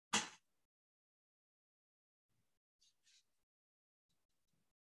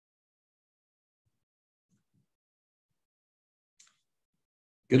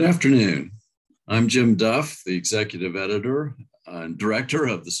Good afternoon. I'm Jim Duff, the executive editor and director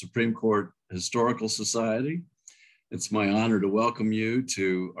of the Supreme Court Historical Society. It's my honor to welcome you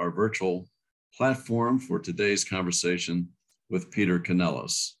to our virtual platform for today's conversation with Peter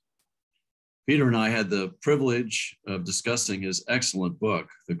Canellos. Peter and I had the privilege of discussing his excellent book,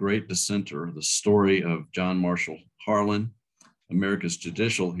 The Great Dissenter, the story of John Marshall Harlan, America's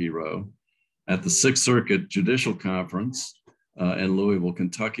judicial hero, at the Sixth Circuit Judicial Conference in Louisville,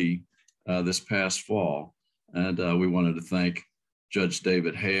 Kentucky this past fall. And we wanted to thank Judge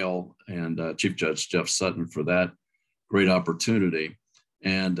David Hale and Chief Judge Jeff Sutton for that great opportunity.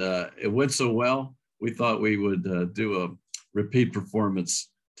 And it went so well, we thought we would do a repeat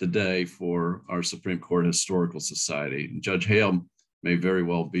performance today for our Supreme Court Historical Society. And Judge Hale may very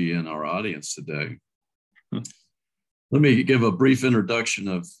well be in our audience today. Let me give a brief introduction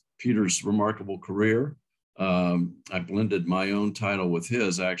of Peter's remarkable career. I blended my own title with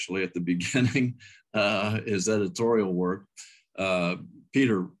his actually at the beginning, his editorial work.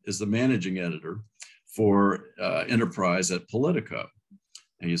 Peter is the managing editor for Enterprise at Politico.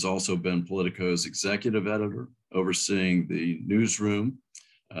 And he's also been Politico's executive editor, overseeing the newsroom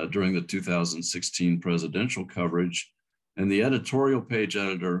during the 2016 presidential coverage, and the editorial page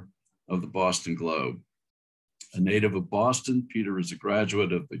editor of the Boston Globe. A native of Boston, Peter is a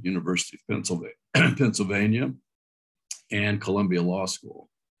graduate of the University of Pennsylvania and Columbia Law School.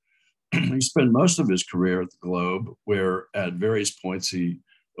 He spent most of his career at the Globe, where at various points he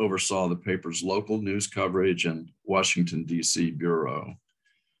oversaw the paper's local news coverage and Washington D.C. bureau.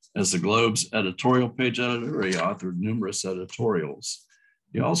 As the Globe's editorial page editor, he authored numerous editorials.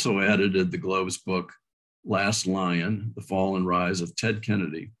 He also edited the Globe's book, Last Lion, The Fall and Rise of Ted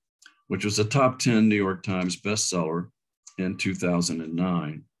Kennedy, which was a top 10 New York Times bestseller in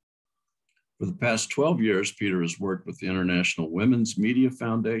 2009. For the past 12 years, Peter has worked with the International Women's Media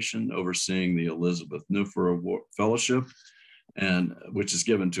Foundation, overseeing the Elizabeth Newfer Fellowship, and which is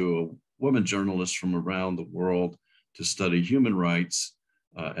given to a woman journalist from around the world to study human rights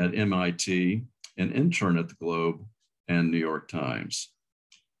at MIT, and intern at the Globe and New York Times.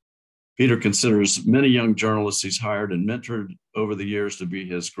 Peter considers many young journalists he's hired and mentored over the years to be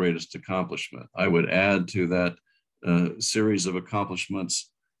his greatest accomplishment. I would add to that series of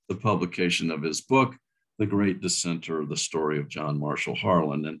accomplishments the publication of his book, The Great Dissenter, the story of John Marshall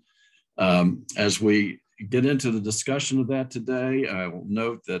Harlan. And as we get into the discussion of that today, I will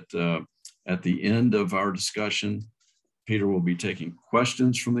note that at the end of our discussion, Peter will be taking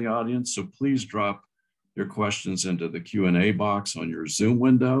questions from the audience. So please drop your questions into the Q&A box on your Zoom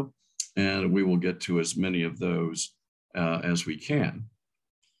window, and we will get to as many of those as we can.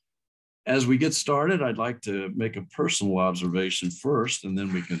 As we get started, I'd like to make a personal observation first, and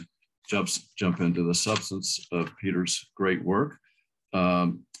then we can jump into the substance of Peter's great work.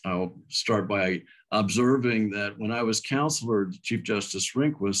 I'll start by observing that when I was counselor to Chief Justice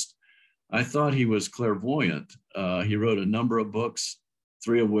Rehnquist, I thought he was clairvoyant. He wrote a number of books,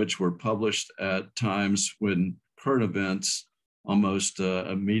 3 of which were published at times when current events almost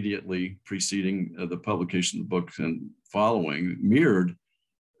immediately preceding the publication of the book and following mirrored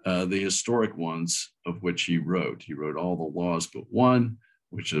the historic ones of which he wrote. He wrote all the laws but one,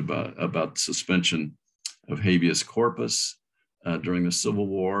 which is about suspension of habeas corpus during the Civil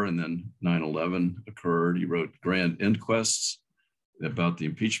War, and then 9/11 occurred. He wrote grand inquests about the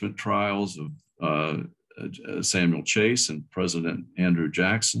impeachment trials of Samuel Chase and President Andrew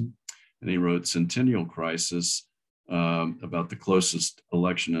Jackson. And he wrote Centennial Crisis about the closest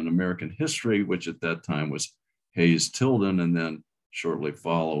election in American history, which at that time was Hayes-Tilden, and then shortly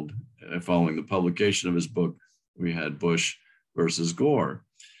following the publication of his book, we had Bush versus Gore.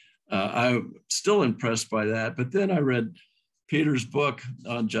 I'm still impressed by that, but then I read Peter's book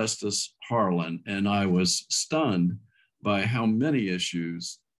on Justice Harlan, and I was stunned by how many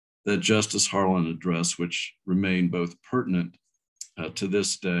issues that Justice Harlan addressed, which remain both pertinent to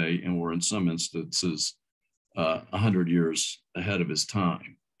this day and were in some instances 100 years ahead of his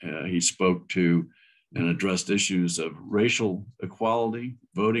time. He spoke to and addressed issues of racial equality,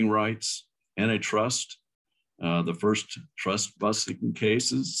 voting rights, antitrust, the first trust busting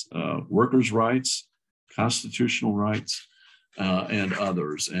cases, workers' rights, constitutional rights, and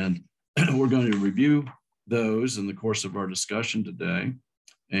others. And we're going to review those in the course of our discussion today.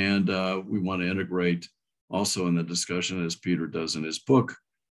 And we want to integrate also in the discussion, as Peter does in his book,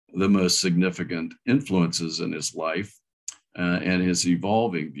 the most significant influences in his life and his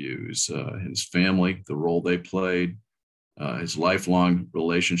evolving views, his family, the role they played, his lifelong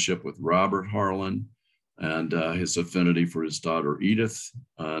relationship with Robert Harlan, and his affinity for his daughter Edith,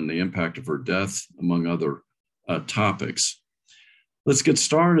 and the impact of her death, among other topics. Let's get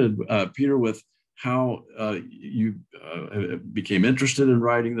started, Peter, with how you became interested in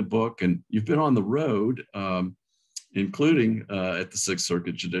writing the book, and you've been on the road, including at the Sixth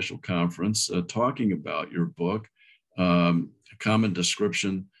Circuit Judicial Conference, talking about your book, a common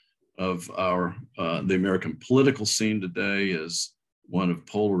description of the American political scene today is one of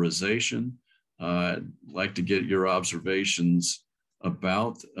polarization. I'd like to get your observations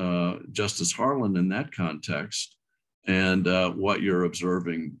about Justice Harlan in that context, and what you're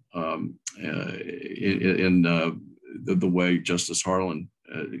observing in the way Justice Harlan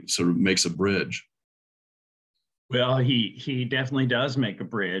sort of makes a bridge. Well, he definitely does make a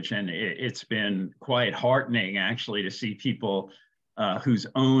bridge, and it's been quite heartening, actually, to see people whose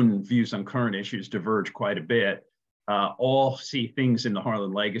own views on current issues diverge quite a bit, all see things in the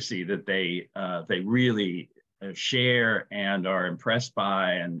Harlan legacy that they really share and are impressed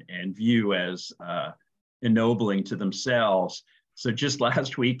by and view as ennobling to themselves. So just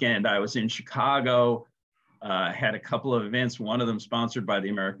last weekend, I was in Chicago, had a couple of events, one of them sponsored by the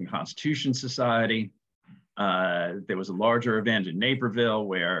American Constitution Society. There was a larger event in Naperville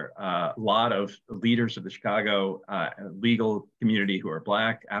where a lot of leaders of the Chicago legal community who are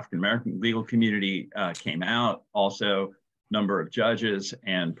Black, African-American legal community came out. Also, a number of judges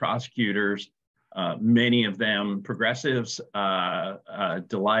and prosecutors, many of them progressives,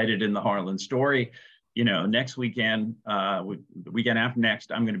 delighted in the Harlan story. You know, next weekend, the weekend after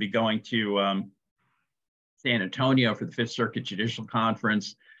next, I'm going to be going to San Antonio for the Fifth Circuit Judicial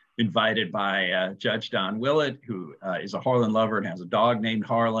Conference, invited by Judge Don Willett, who is a Harlan lover and has a dog named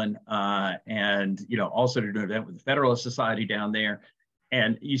Harlan, and also to do an event with the Federalist Society down there.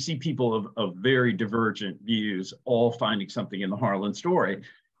 And you see people of very divergent views all finding something in the Harlan story.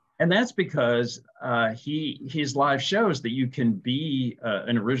 And that's because his life shows that you can be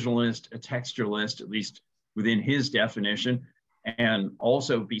an originalist, a textualist, at least within his definition, and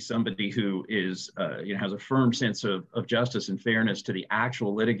also be somebody who is, has a firm sense of justice and fairness to the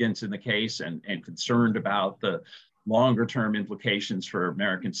actual litigants in the case, and concerned about the longer term implications for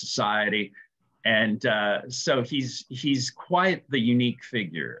American society. And so he's quite the unique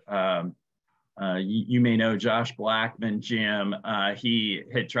figure. You may know Josh Blackman, Jim. He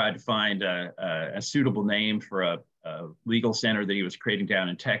had tried to find a suitable name for a legal center that he was creating down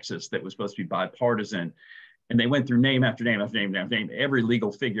in Texas that was supposed to be bipartisan. And they went through name after name after name after name, every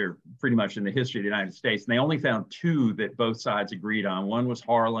legal figure pretty much in the history of the United States. And they only found two that both sides agreed on. One was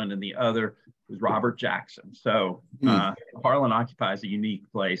Harlan and the other was Robert Jackson. So Harlan occupies a unique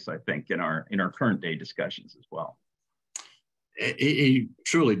place, I think, in our current day discussions as well. He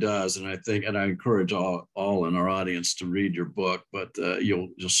truly does, and I encourage all in our audience to read your book. But you'll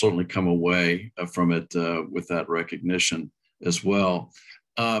certainly come away from it with that recognition as well.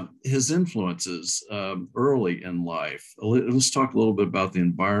 His influences early in life. Let's talk a little bit about the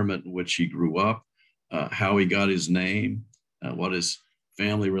environment in which he grew up, how he got his name, what his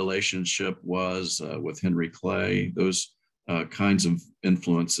family relationship was with Henry Clay. Those kinds of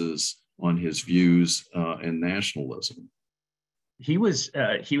influences on his views and nationalism. He was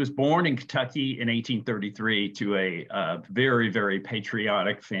born in Kentucky in 1833 to a very, very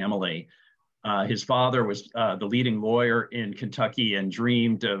patriotic family. His father was the leading lawyer in Kentucky and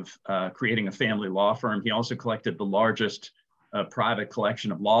dreamed of creating a family law firm. He also collected the largest private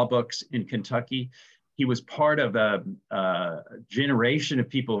collection of law books in Kentucky. He was part of a generation of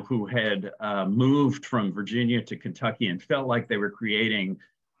people who had moved from Virginia to Kentucky and felt like they were creating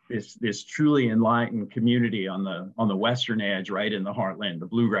this truly enlightened community on the western edge, right in the heartland, the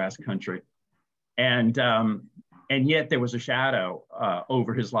bluegrass country. And yet there was a shadow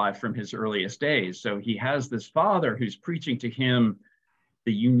over his life from his earliest days. So he has this father who's preaching to him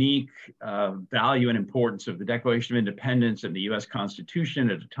the unique value and importance of the Declaration of Independence and the US Constitution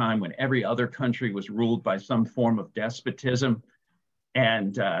at a time when every other country was ruled by some form of despotism.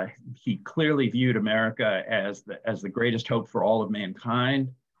 And he clearly viewed America as the greatest hope for all of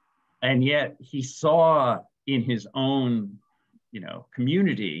mankind. And yet he saw in his own,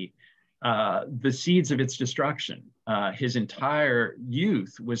 community, the seeds of its destruction. His entire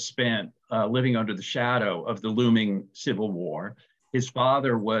youth was spent living under the shadow of the looming Civil War. His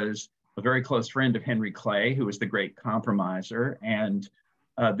father was a very close friend of Henry Clay, who was the great compromiser. And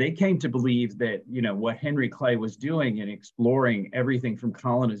they came to believe that, what Henry Clay was doing in exploring everything from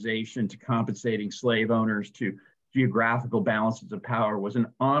colonization to compensating slave owners to geographical balances of power was an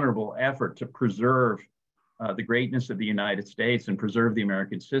honorable effort to preserve the greatness of the United States and preserve the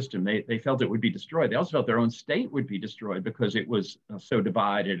American system. They felt it would be destroyed. They also felt their own state would be destroyed because it was so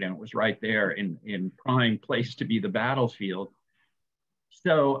divided and it was right there in prime place to be the battlefield.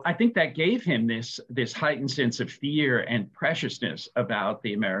 So I think that gave him this heightened sense of fear and preciousness about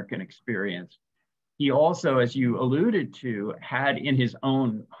the American experience. He also, as you alluded to, had in his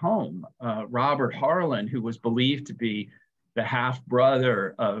own home Robert Harlan, who was believed to be the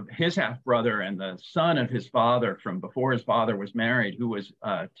half-brother of his half-brother and the son of his father from before his father was married, who was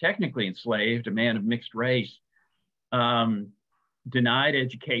technically enslaved, a man of mixed race, denied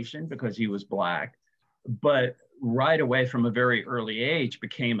education because he was Black, but right away from a very early age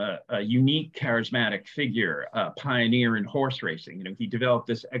became a unique, charismatic figure, a pioneer in horse racing. You know, he developed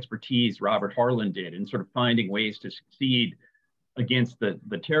this expertise, Robert Harlan did, in sort of finding ways to succeed against the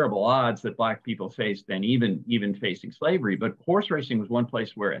terrible odds that Black people faced then, even facing slavery. But horse racing was one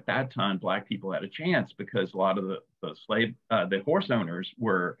place where at that time Black people had a chance, because a lot of the horse owners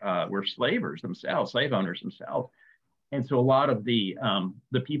were slavers themselves, slave owners themselves. And so a lot of the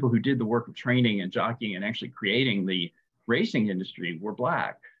people who did the work of training and jockeying and actually creating the racing industry were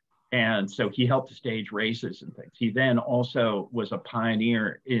Black. And so he helped to stage races and things. He then also was a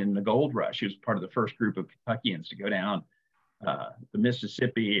pioneer in the gold rush. He was part of the first group of Kentuckians to go down the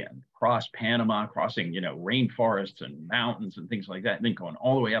Mississippi and cross Panama, crossing, you know, rainforests and mountains and things like that, and then going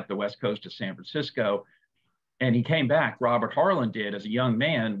all the way up the West Coast to San Francisco. And he came back, Robert Harlan did, as a young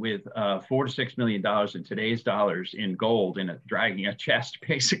man with $4 to $6 million in today's dollars in gold, dragging a chest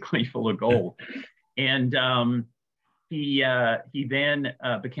basically full of gold. And he then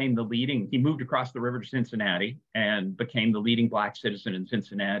became he moved across the river to Cincinnati and became the leading Black citizen in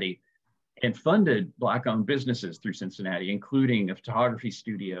Cincinnati, and funded Black-owned businesses through Cincinnati, including a photography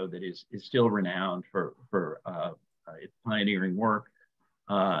studio that is still renowned for its pioneering work.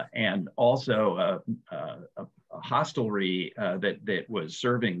 And also a hostelry that was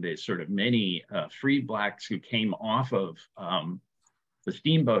serving the sort of many freed Blacks who came off of the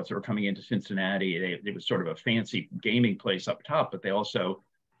steamboats that were coming into Cincinnati. It was sort of a fancy gaming place up top, but they also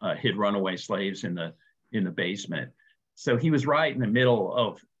hid runaway slaves in the basement. So he was right in the middle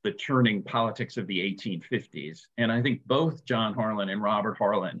of the churning politics of the 1850s. And I think both John Harlan and Robert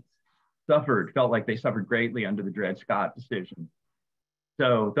Harlan felt like they suffered greatly under the Dred Scott decision.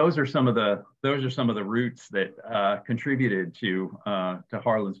 So those are some of the roots that contributed to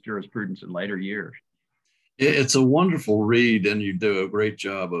Harlan's jurisprudence in later years. It's a wonderful read, and you do a great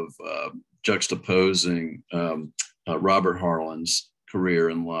job of juxtaposing Robert Harlan's career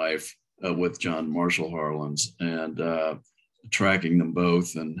and life with John Marshall Harlan's, and tracking them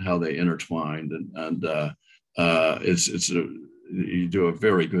both and how they intertwined. You do a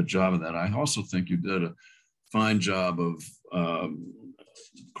very good job of that. I also think you did a fine job of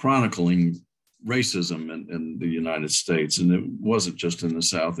chronicling racism in the United States. And it wasn't just in the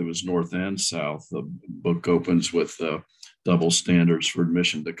South, it was North and South. The book opens with double standards for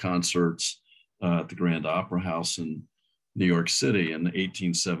admission to concerts at the Grand Opera House in New York City in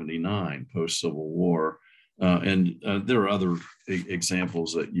 1879, post-Civil War. And there are other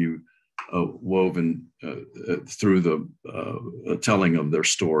examples that you woven through the telling of their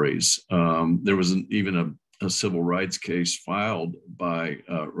stories. There was even a civil rights case filed by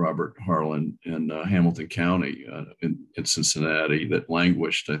Robert Harlan in Hamilton County in Cincinnati that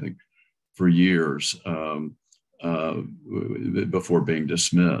languished, I think, for years before being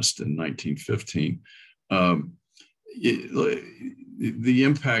dismissed in 1915. The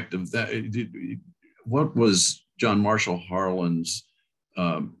impact of that, what was John Marshall Harlan's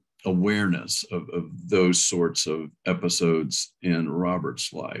awareness of those sorts of episodes in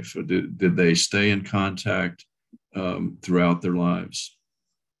Robert's life? Did they stay in contact throughout their lives?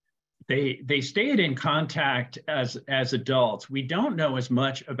 They stayed in contact as adults. We don't know as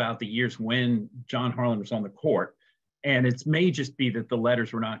much about the years when John Harlan was on the court. And it may just be that the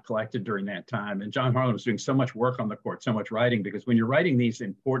letters were not collected during that time. And John Harlan was doing so much work on the court, so much writing, because when you're writing these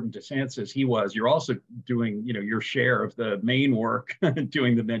important dissents as he was, you're also doing, your share of the main work,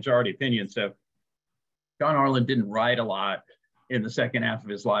 doing the majority opinion. So John Harlan didn't write a lot in the second half of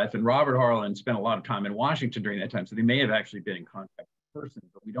his life. And Robert Harlan spent a lot of time in Washington during that time. So they may have actually been in contact with the person,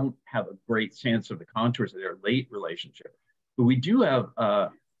 but we don't have a great sense of the contours of their late relationship. But we do have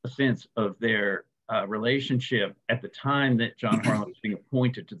a sense of their relationship at the time that John Harlan was being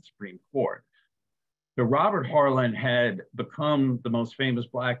appointed to the Supreme Court. So Robert Harlan had become the most famous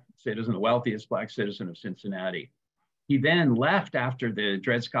Black citizen, the wealthiest Black citizen of Cincinnati. He then left after the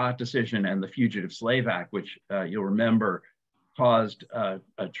Dred Scott decision and the Fugitive Slave Act, which you'll remember caused a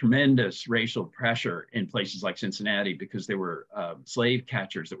tremendous racial pressure in places like Cincinnati, because there were slave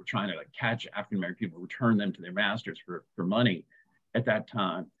catchers that were trying to catch African-American people, return them to their masters for money at that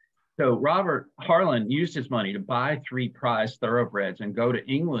time. So Robert Harlan used his money to buy 3 prize thoroughbreds and go to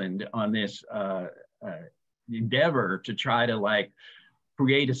England on this endeavor to try to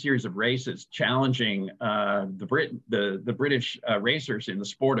create a series of races challenging the British racers in the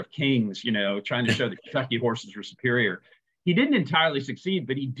sport of kings, trying to show that Kentucky horses were superior. He didn't entirely succeed,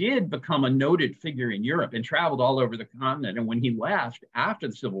 but he did become a noted figure in Europe and traveled all over the continent. And when he left after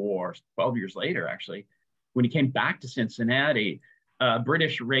the Civil War, 12 years later, actually, when he came back to Cincinnati,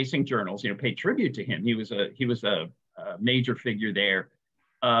 British racing journals, paid tribute to him. He was a major figure there.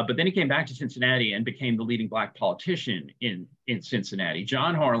 But then he came back to Cincinnati and became the leading Black politician in Cincinnati.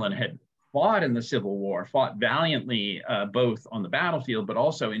 John Harlan had fought in the Civil War, fought valiantly both on the battlefield, but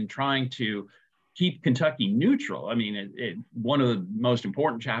also in trying to keep Kentucky neutral. I mean, one of the most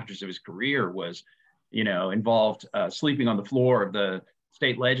important chapters of his career was, involved sleeping on the floor of the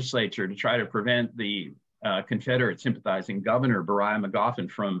state legislature to try to prevent the Confederate sympathizing governor, Beriah Magoffin,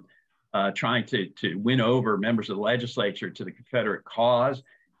 from trying to win over members of the legislature to the Confederate cause.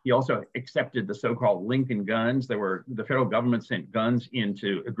 He also accepted the so-called Lincoln guns. The federal government sent guns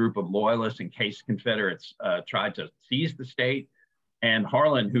into a group of loyalists in case Confederates tried to seize the state. And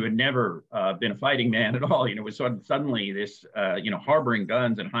Harlan, who had never been a fighting man at all, was sort of suddenly this, harboring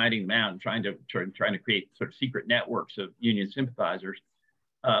guns and hiding them out and trying to create sort of secret networks of Union sympathizers.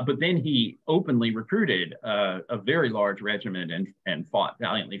 But then he openly recruited a very large regiment and fought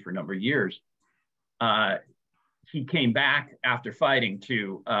valiantly for a number of years. He came back after fighting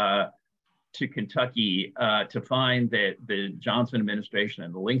to Kentucky to find that the Johnson administration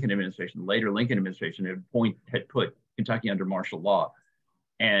and the Lincoln administration, the later Lincoln administration, had put Kentucky under martial law.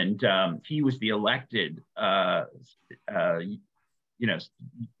 And he was the elected,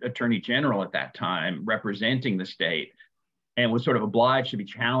 attorney general at that time, representing the state, and was sort of obliged to be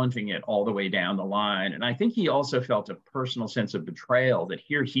challenging it all the way down the line. And I think he also felt a personal sense of betrayal that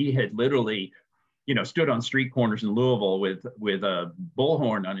here he had literally, stood on street corners in Louisville with a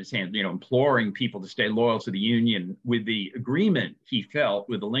bullhorn on his hand, imploring people to stay loyal to the Union, with the agreement he felt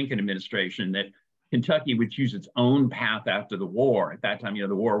with the Lincoln administration that Kentucky would choose its own path after the war. At that time,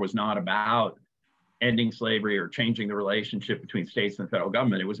 the war was not about ending slavery or changing the relationship between states and the federal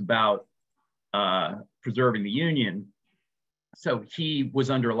government. It was about preserving the Union. So he was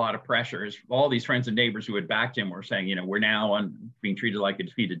under a lot of pressures. All these friends and neighbors who had backed him were saying, we're now being treated like a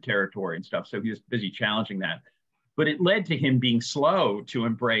defeated territory and stuff. So he was busy challenging that. But it led to him being slow to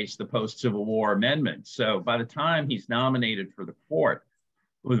embrace the post-Civil War amendments. So by the time he's nominated for the court,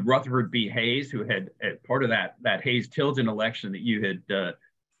 with Rutherford B. Hayes, who had part of that Hayes-Tilden election that you had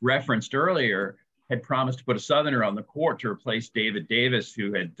referenced earlier, had promised to put a Southerner on the court to replace David Davis,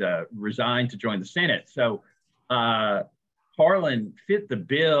 who had resigned to join the Senate. So Harlan fit the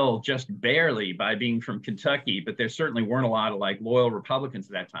bill just barely by being from Kentucky, but there certainly weren't a lot of loyal Republicans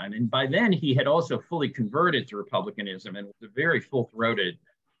at that time. And by then he had also fully converted to Republicanism and was a very full-throated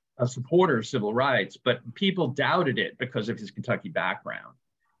supporter of civil rights, but people doubted it because of his Kentucky background.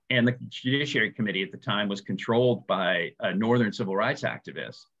 And the Judiciary Committee at the time was controlled by a Northern civil rights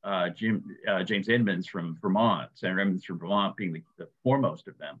activist, James Edmonds from Vermont, Senator Edmonds from Vermont being the foremost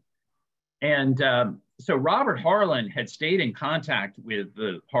of them. And so Robert Harlan had stayed in contact with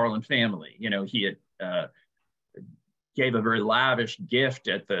the Harlan family. He had gave a very lavish gift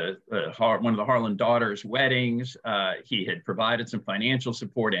at one of the Harlan daughters' weddings. He had provided some financial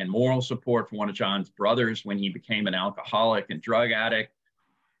support and moral support for one of John's brothers when he became an alcoholic and drug addict.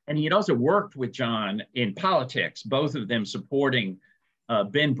 And he had also worked with John in politics, both of them supporting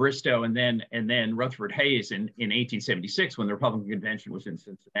Ben Bristow and then Rutherford Hayes in 1876 when the Republican convention was in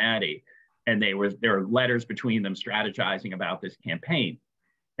Cincinnati. And there were letters between them strategizing about this campaign.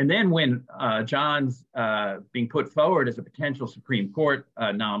 And then when John's being put forward as a potential Supreme Court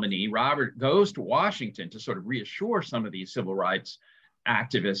nominee, Robert goes to Washington to sort of reassure some of these civil rights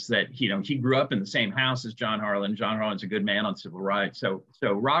activists that he grew up in the same house as John Harlan. John Harlan's a good man on civil rights. So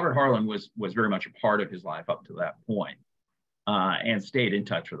Robert Harlan was very much a part of his life up to that point, and stayed in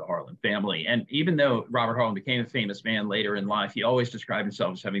touch with the Harlan family. And even though Robert Harlan became a famous man later in life, he always described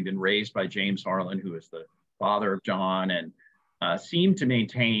himself as having been raised by James Harlan, who is the father of John, and seemed to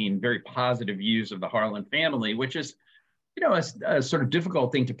maintain very positive views of the Harlan family, which is, a sort of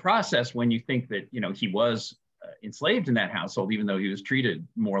difficult thing to process when you think that, he was enslaved in that household, even though he was treated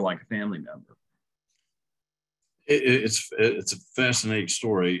more like a family member. It's a fascinating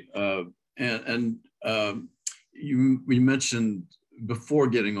story. We mentioned before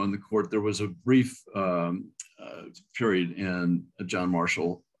getting on the court, there was a brief period in John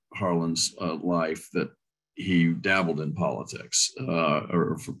Marshall Harlan's life that he dabbled in politics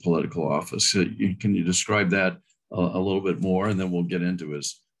or for political office. Can you describe that a little bit more, and then we'll get into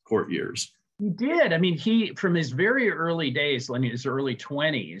his court years? He did. I mean, he, from his very early days, in his early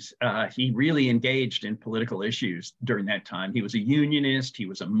 20s, he really engaged in political issues during that time. He was a unionist, he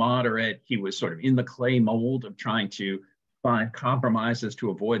was a moderate, he was sort of in the clay mold of trying to find compromises to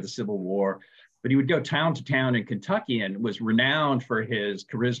avoid the Civil War. But he would go town to town in Kentucky and was renowned for his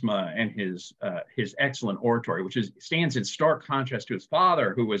charisma and his excellent oratory, which stands in stark contrast to his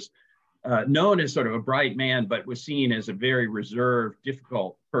father, who was known as sort of a bright man, but was seen as a very reserved,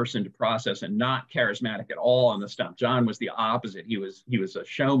 difficult person to process and not charismatic at all on the stump. John was the opposite. He was a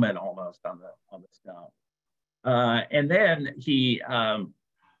showman almost on the stump. And then he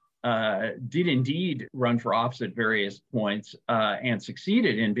did indeed run for office at various points and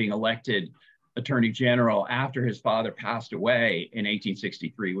succeeded in being elected Attorney General after his father passed away in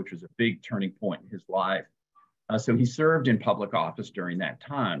 1863, which was a big turning point in his life. So he served in public office during that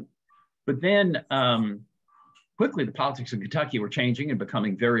time. But then quickly, the politics of Kentucky were changing and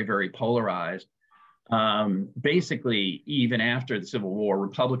becoming very, very polarized. Basically, even after the Civil War,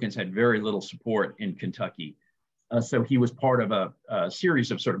 Republicans had very little support in Kentucky. So he was part of a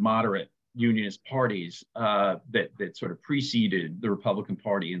series of sort of moderate unionist parties that sort of preceded the Republican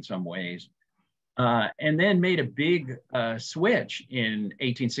Party in some ways. And then made a big switch in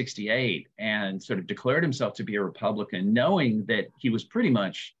 1868 and sort of declared himself to be a Republican, knowing that he was pretty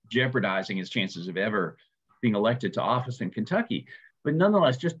much jeopardizing his chances of ever being elected to office in Kentucky. But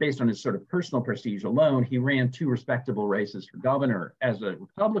nonetheless, just based on his sort of personal prestige alone, he ran 2 respectable races for governor as a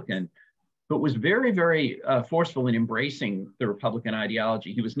Republican, but was very, very forceful in embracing the Republican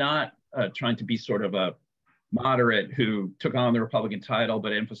ideology. He was not trying to be sort of a moderate who took on the Republican title,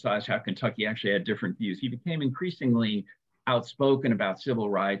 but emphasized how Kentucky actually had different views. He became increasingly outspoken about civil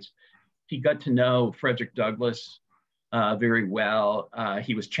rights. He got to know Frederick Douglass very well.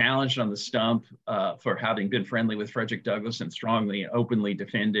 He was challenged on the stump for having been friendly with Frederick Douglass and strongly, openly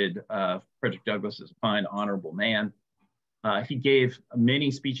defended Frederick Douglass as a fine, honorable man. He gave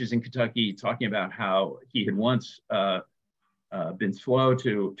many speeches in Kentucky talking about how he had once been slow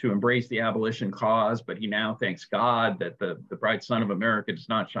to embrace the abolition cause, but he now thanks God that the bright sun of America does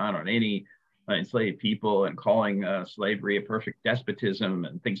not shine on any enslaved people, and calling slavery a perfect despotism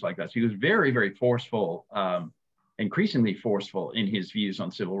and things like that. So he was very, very forceful, increasingly forceful in his views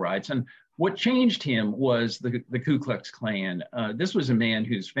on civil rights. And what changed him was the Ku Klux Klan. This was a man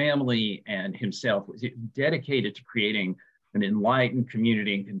whose family and himself was dedicated to creating an enlightened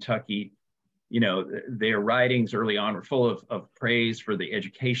community in Kentucky. You know, their writings early on were full of praise for the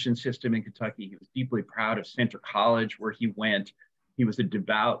education system in Kentucky. He was deeply proud of Center College, where he went. He was a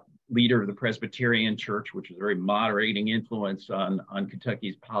devout leader of the Presbyterian Church, which was a very moderating influence on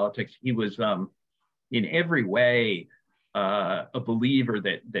Kentucky's politics. He was in every way a believer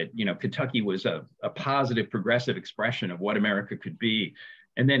that you know, Kentucky was a positive, progressive expression of what America could be.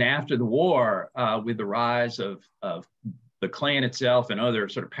 And then after the war, with the rise of the Klan itself and other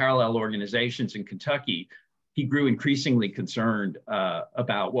sort of parallel organizations in Kentucky, he grew increasingly concerned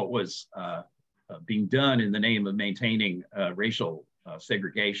about what was being done in the name of maintaining racial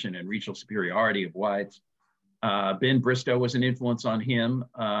segregation and racial superiority of whites. Ben Bristow was an influence on him.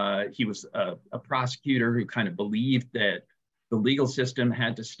 He was a prosecutor who kind of believed that the legal system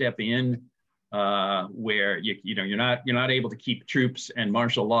had to step in where you're not able to keep troops and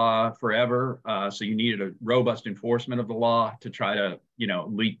martial law forever. So you needed a robust enforcement of the law to try to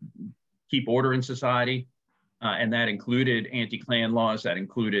keep order in society, and that included anti-Klan laws, that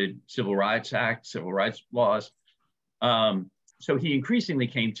included Civil Rights Act, civil rights laws. So he increasingly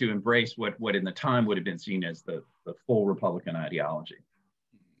came to embrace what in the time would have been seen as the full Republican ideology.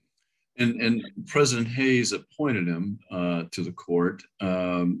 And President Hayes appointed him to the court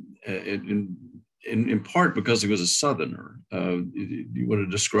in part because he was a Southerner. You want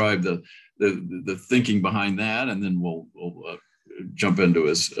to describe the thinking behind that, and then we'll jump into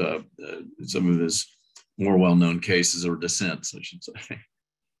his some of his more well-known cases or dissents, I should say.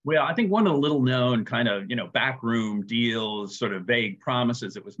 Well, I think one of the little known kind of, backroom deals, sort of vague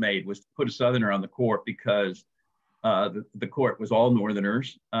promises that was made was to put a Southerner on the court because the court was all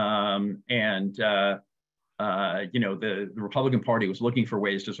Northerners. The Republican Party was looking for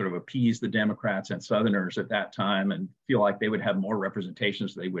ways to sort of appease the Democrats and Southerners at that time and feel like they would have more representation,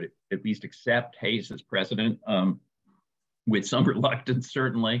 so they would at least accept Hayes as president, with some reluctance,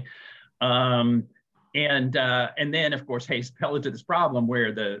 certainly. And then, of course, Hayes fell into this problem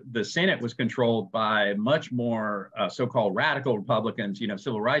where the Senate was controlled by much more so-called radical Republicans,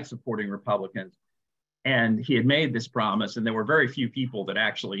 civil rights supporting Republicans. And he had made this promise, and there were very few people that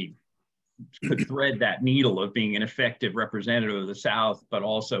actually could thread that needle of being an effective representative of the South, but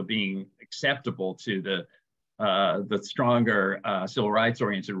also being acceptable to the stronger civil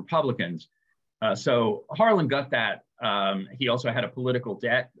rights-oriented Republicans. So Harlan got that. He also had a political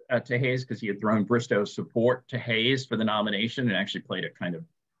debt to Hayes because he had thrown Bristow's support to Hayes for the nomination and actually played a kind of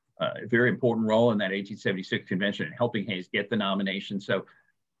very important role in that 1876 convention in helping Hayes get the nomination. So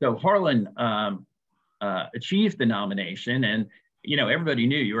Harlan achieved the nomination, and everybody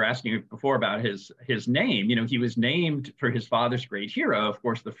knew. You were asking before about his name. He was named for his father's great hero, of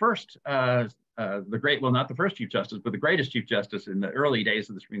course, the first, not the first Chief Justice, but the greatest Chief Justice in the early days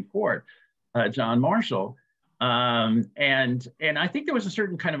of the Supreme Court, John Marshall. And I think there was a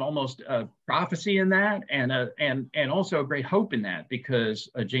certain kind of almost prophecy in that, and also a great hope in that, because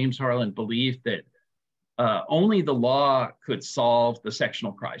James Harlan believed that only the law could solve the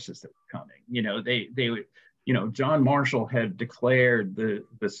sectional crisis that was coming. John Marshall had declared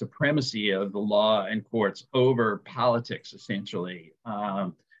the supremacy of the law and courts over politics, essentially,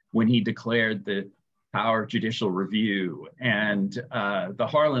 when he declared the power of judicial review. And the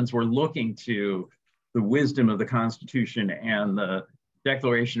Harlans were looking to the wisdom of the Constitution and the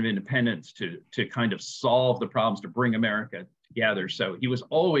Declaration of Independence to kind of solve the problems, to bring America together. So he was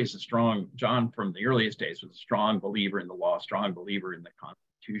always John from the earliest days was a strong believer in the law, strong believer in the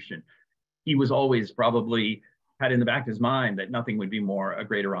Constitution. He was always probably had in the back of his mind that nothing would be a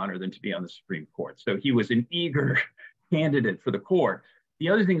greater honor than to be on the Supreme Court. So he was an eager candidate for the court. The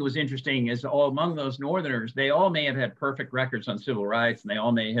other thing that was interesting is among those Northerners, they all may have had perfect records on civil rights, and they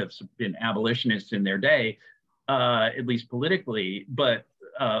all may have been abolitionists in their day, at least politically, but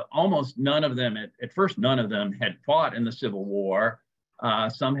almost none of them, at first, none of them had fought in the Civil War.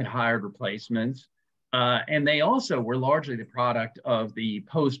 Some had hired replacements. And they also were largely the product of the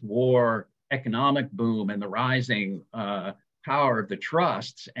post-war economic boom and the rising power of the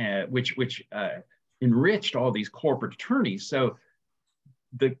trusts, which enriched all these corporate attorneys. So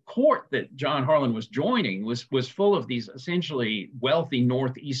the court that John Harlan was joining was full of these essentially wealthy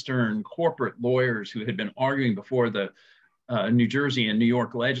Northeastern corporate lawyers who had been arguing before the New Jersey and New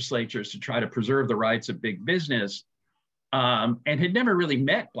York legislatures to try to preserve the rights of big business, and had never really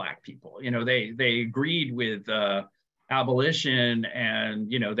met Black people. They agreed with abolition,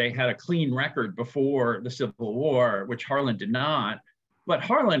 and they had a clean record before the Civil War, which Harlan did not. But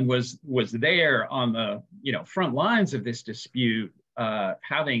Harlan was there on the front lines of this dispute,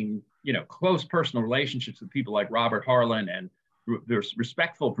 having close personal relationships with people like Robert Harlan, and there's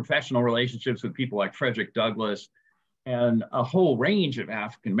respectful professional relationships with people like Frederick Douglass, and a whole range of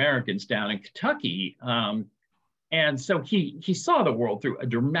African Americans down in Kentucky. And so he saw the world through a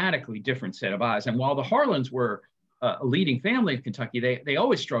dramatically different set of eyes. And while the Harlans were a leading family of Kentucky, they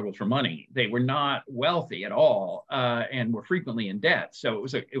always struggled for money. They were not wealthy at all, and were frequently in debt. So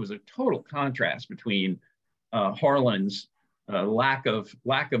it was a total contrast between Harlan's lack of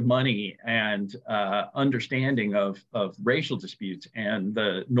money and understanding of racial disputes, and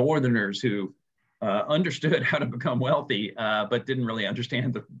the Northerners who understood how to become wealthy, but didn't really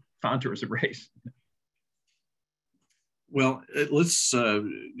understand the contours of race. Well, let's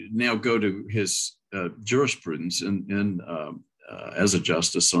now go to his jurisprudence as a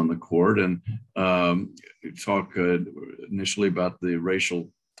justice on the court, and talk initially about the racial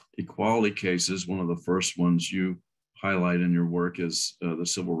equality cases. One of the first ones you highlight in your work is the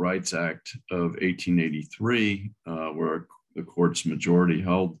Civil Rights Act of 1883, where the court's majority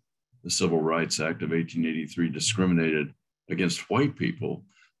held the Civil Rights Act of 1883 discriminated against white people.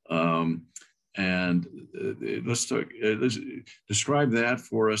 And let's describe that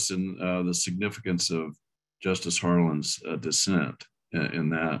for us, and the significance of Justice Harlan's dissent in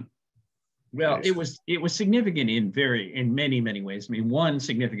that. Well, it was significant in many ways. I mean, one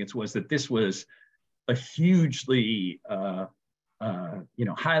significance was that this was a hugely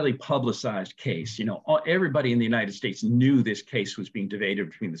highly publicized case. Everybody in the United States knew this case was being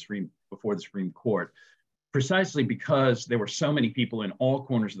debated before the Supreme Court, precisely because there were so many people in all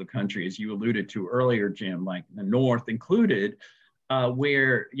corners of the country, as you alluded to earlier, Jim, like the North included,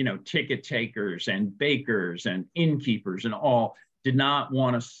 where ticket takers and bakers and innkeepers and all did not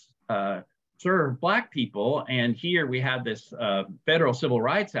want to serve Black people. And here we had this federal Civil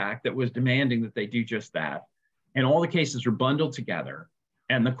Rights Act that was demanding that they do just that. And all the cases were bundled together,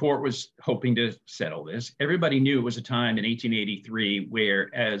 and the court was hoping to settle this. Everybody knew it was a time in 1883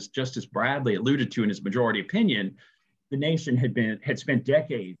 where, as Justice Bradley alluded to in his majority opinion, the nation had spent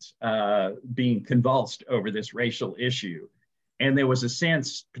decades being convulsed over this racial issue. And there was a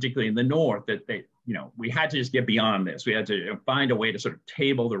sense, particularly in the North, that we had to just get beyond this. We had to find a way to sort of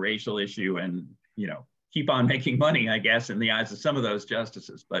table the racial issue and, keep on making money, I guess, in the eyes of some of those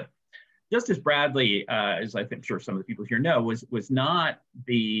justices. But Justice Bradley, as I think sure some of the people here know, was not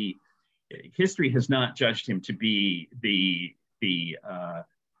history has not judged him to be the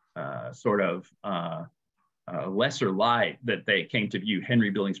sort of lesser light that they came to view Henry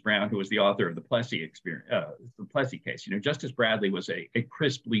Billings Brown, who was the author of the Plessy case. Justice Bradley was a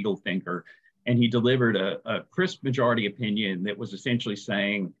crisp legal thinker, and he delivered a crisp majority opinion that was essentially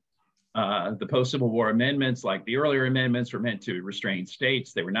saying the post-Civil War amendments, like the earlier amendments, were meant to restrain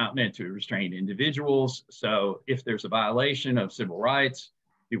states. They were not meant to restrain individuals. So if there's a violation of civil rights,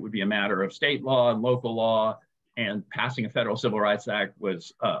 it would be a matter of state law and local law, and passing a federal Civil Rights Act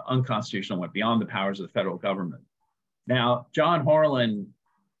was unconstitutional, went beyond the powers of the federal government. Now, John Harlan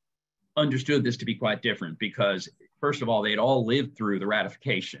understood this to be quite different because, first of all, they had all lived through the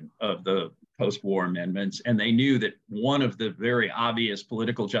ratification of the post-war amendments, and they knew that one of the very obvious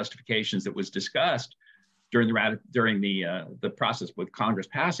political justifications that was discussed during the process with Congress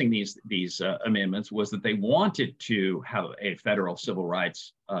passing these amendments was that they wanted to have a federal Civil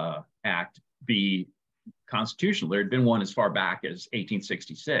Rights Act be constitutional. There had been one as far back as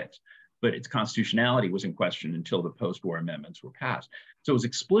 1866, but its constitutionality was in question until the post-war amendments were passed. So it was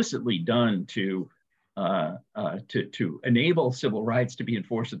explicitly done to enable civil rights to be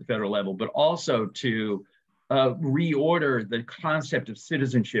enforced at the federal level, but also to reorder the concept of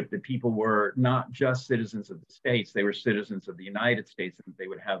citizenship, that people were not just citizens of the states, they were citizens of the United States, and they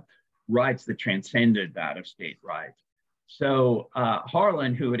would have rights that transcended that of state rights. So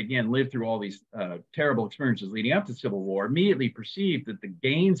Harlan, who had again lived through all these terrible experiences leading up to the Civil War, immediately perceived that the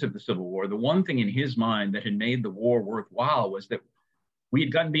gains of the Civil War, the one thing in his mind that had made the war worthwhile, was that we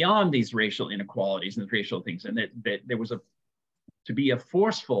had gotten beyond these racial inequalities and the racial things, and that there was to be a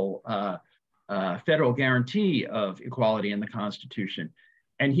forceful federal guarantee of equality in the Constitution.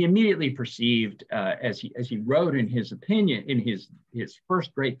 And he immediately perceived, as he wrote in his opinion, in his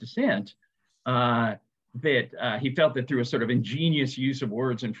first Great Dissent, that he felt that through a sort of ingenious use of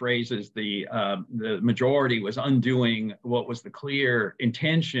words and phrases, the majority was undoing what was the clear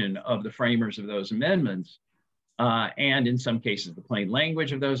intention of the framers of those amendments, and in some cases the plain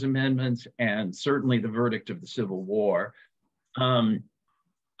language of those amendments, and certainly the verdict of the Civil War.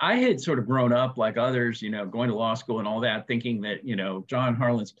 I had sort of grown up like others, going to law school and all that, thinking that, John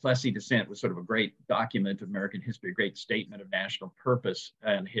Harlan's Plessy dissent was sort of a great document of American history, a great statement of national purpose,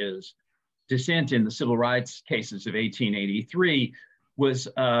 and his dissent in the civil rights cases of 1883 was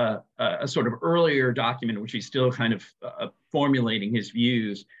a sort of earlier document in which he's still kind of formulating his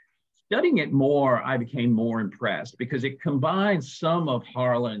views. Studying it more, I became more impressed because it combines some of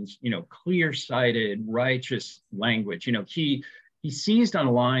Harlan's, clear-sighted, righteous language. He seized on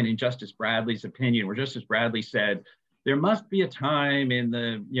a line in Justice Bradley's opinion where Justice Bradley said, there must be a time in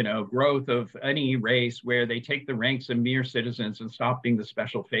the growth of any race where they take the ranks of mere citizens and stop being the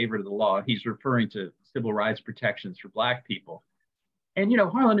special favorite of the law. He's referring to civil rights protections for Black people. And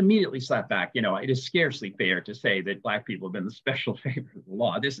Harlan immediately slapped back. It is scarcely fair to say that Black people have been the special favorite of the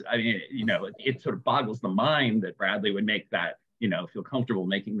law. It sort of boggles the mind that Bradley would make that, feel comfortable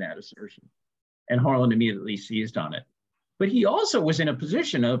making that assertion. And Harlan immediately seized on it. But he also was in a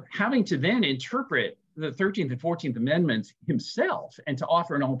position of having to then interpret the 13th and 14th Amendments himself and to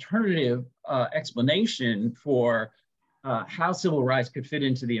offer an alternative explanation for how civil rights could fit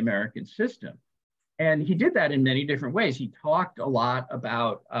into the American system. And he did that in many different ways. He talked a lot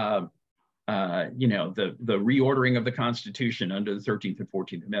about, the reordering of the Constitution under the 13th and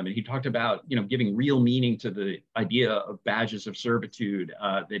 14th Amendment. He talked about, giving real meaning to the idea of badges of servitude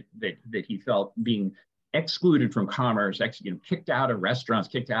that he felt being excluded from commerce, kicked out of restaurants,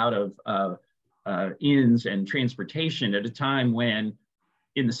 kicked out of inns and transportation at a time when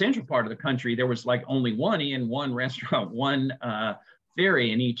in the central part of the country, there was like only one inn, one restaurant, one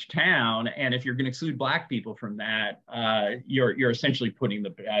ferry in each town. And if you're going to exclude Black people from that, you're essentially putting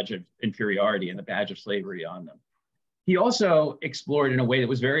the badge of inferiority and the badge of slavery on them. He also explored in a way that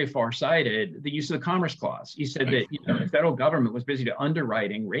was very far-sighted the use of the Commerce Clause. He said that the federal government was busy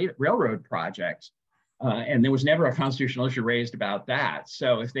underwriting railroad projects, and there was never a constitutional issue raised about that.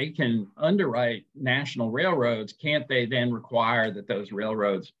 So if they can underwrite national railroads, can't they then require that those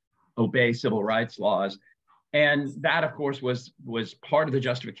railroads obey civil rights laws? And that, of course, was part of the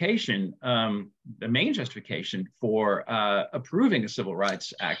justification, the main justification for approving a Civil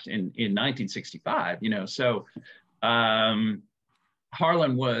Rights Act in 1965. So Harlan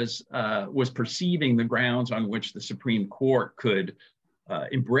was perceiving the grounds on which the Supreme Court could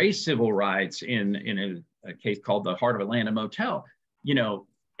embrace civil rights in a case called the Heart of Atlanta Motel,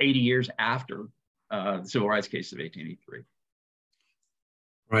 80 years after the civil rights case of 1883.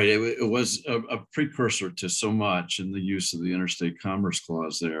 Right, it was a precursor to so much in the use of the Interstate Commerce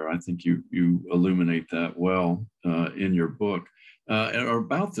Clause there. I think you illuminate that well in your book. At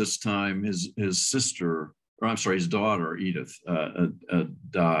about this time, his sister, or I'm sorry, his daughter Edith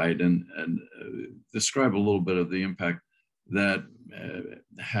died, and describe a little bit of the impact that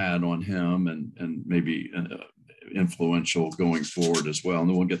had on him, and maybe influential going forward as well. And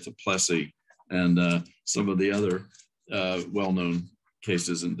then we'll get to Plessy and some of the other well-known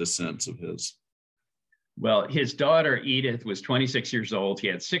cases and dissents of his. Well, his daughter Edith was 26 years old. He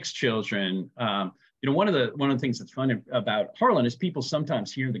had 6 children. One of the things that's fun about Harlan is people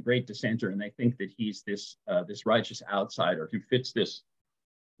sometimes hear the Great Dissenter and they think that he's this righteous outsider who fits this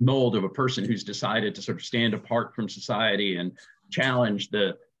mold of a person who's decided to sort of stand apart from society and challenge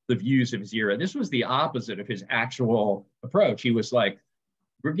the views of his era. This was the opposite of his actual approach. He was like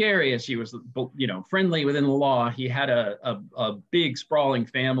gregarious. He was, friendly within the law. He had a big sprawling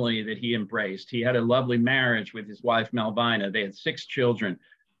family that he embraced. He had a lovely marriage with his wife Malvina. They had 6 children,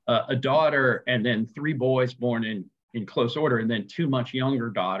 a daughter, and then 3 boys born in close order, and then 2 much younger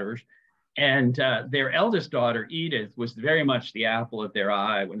daughters. And their eldest daughter, Edith, was very much the apple of their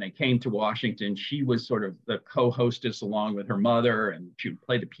eye. When they came to Washington, she was sort of the co-hostess along with her mother, and she would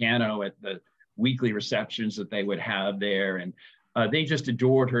play the piano at the weekly receptions that they would have there. And they just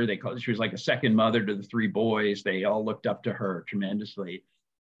adored her. She was like a second mother to the 3 boys. They all looked up to her tremendously.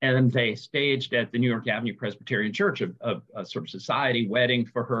 And they staged at the New York Avenue Presbyterian Church a sort of society wedding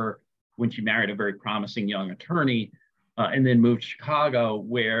for her when she married a very promising young attorney. And then moved to Chicago,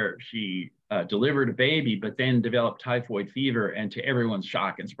 where she delivered a baby, but then developed typhoid fever, and to everyone's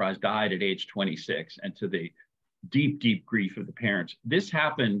shock and surprise, died at age 26, and to the deep, deep grief of the parents. This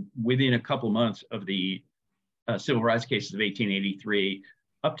happened within a couple months of the civil rights cases of 1883.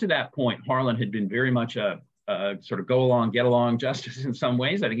 Up to that point, Harlan had been very much a sort of go along, get along justice in some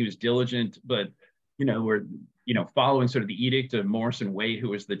ways. I think he was diligent, but following sort of the edict of Morrison Waite, who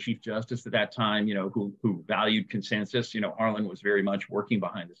was the Chief Justice at that time, who valued consensus. Harlan was very much working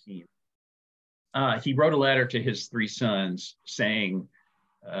behind the scenes. He wrote a letter to his 3 sons saying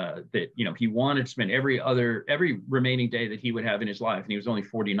that, he wanted to spend every remaining day that he would have in his life, and he was only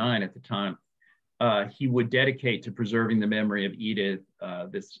 49 at the time, he would dedicate to preserving the memory of Edith,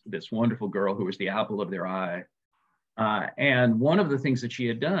 this wonderful girl who was the apple of their eye. And one of the things that she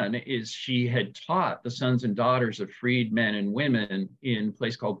had done is she had taught the sons and daughters of freed men and women in a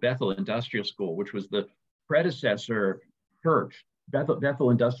place called Bethel Industrial School, which was the predecessor church. Bethel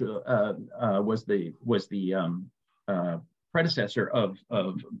Industrial was the predecessor of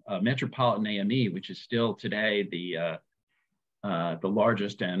Metropolitan AME, which is still today the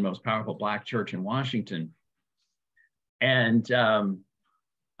largest and most powerful Black church in Washington. And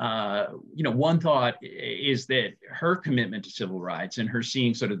one thought is that her commitment to civil rights and her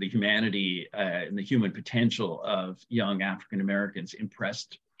seeing sort of the humanity and the human potential of young African Americans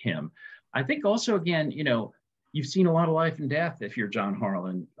impressed him. I think also, again, you've seen a lot of life and death if you're John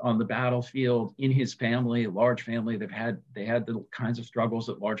Harlan on the battlefield, in his family, a large family. They had the kinds of struggles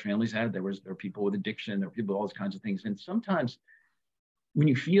that large families had. There were people with addiction, there were people with all these kinds of things. And sometimes when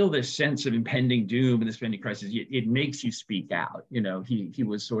you feel this sense of impending doom and this impending crisis, it makes you speak out. He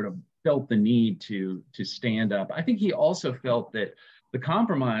was sort of felt the need to stand up. I think he also felt that the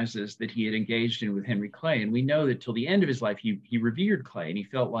compromises that he had engaged in with Henry Clay, and we know that till the end of his life, he revered Clay, and he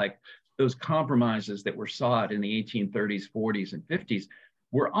felt like those compromises that were sought in the 1830s, 40s, and 50s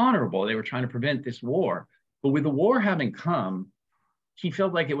were honorable. They were trying to prevent this war. But with the war having come, he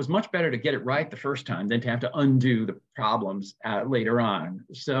felt like it was much better to get it right the first time than to have to undo the problems later on.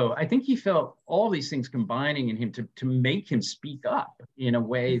 So I think he felt all these things combining in him to make him speak up in a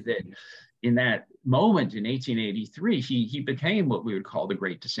way that in that moment in 1883, he became what we would call the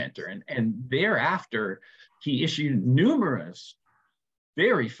Great Dissenter. And thereafter, he issued numerous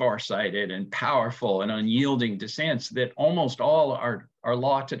very farsighted and powerful and unyielding dissents that almost all are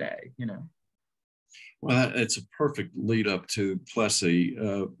law today, Well, it's a perfect lead up to Plessy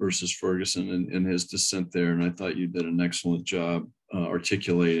versus Ferguson and his dissent there, and I thought you did an excellent job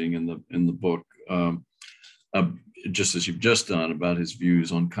articulating in the book, just as you've just done, about his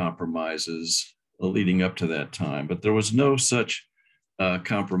views on compromises leading up to that time. But there was no such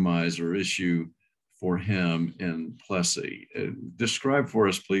compromise or issue for him in Plessy. Describe for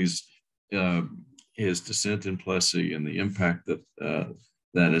us, please, his dissent in Plessy and the impact that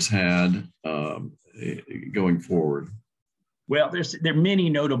that has had going forward. Well, there are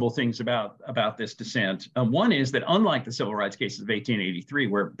many notable things about this dissent. One is that unlike the civil rights cases of 1883,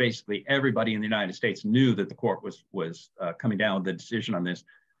 where basically everybody in the United States knew that the court was coming down with the decision on this,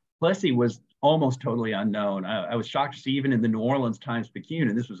 Plessy was almost totally unknown. I was shocked to see even in the New Orleans Times-Picayune,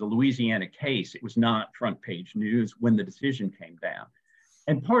 and this was a Louisiana case, it was not front page news when the decision came down.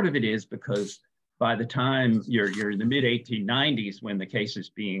 And part of it is because by the time you're in the mid 1890s when the case is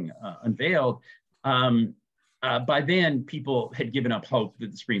being unveiled, By then, people had given up hope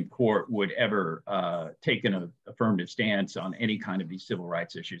that the Supreme Court would ever take an affirmative stance on any kind of these civil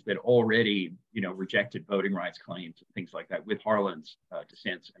rights issues. They'd already, rejected voting rights claims and things like that with Harlan's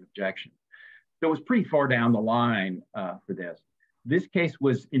dissents and objections. So it was pretty far down the line for this. This case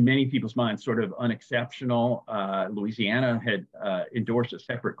was, in many people's minds, sort of unexceptional. Louisiana had endorsed a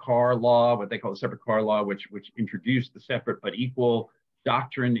separate car law, what they call a separate car law, which introduced the separate but equal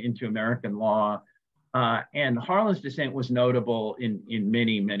doctrine into American law. And Harlan's dissent was notable in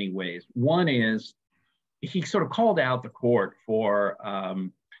many, many ways. One is he sort of called out the court for,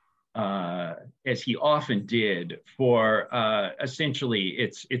 as he often did, for essentially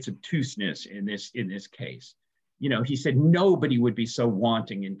its obtuseness in this case. He said nobody would be so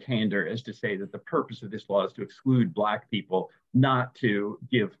wanting in candor as to say that the purpose of this law is to exclude Black people, not to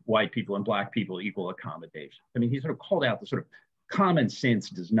give white people and Black people equal accommodation. I mean, he sort of called out the sort of common sense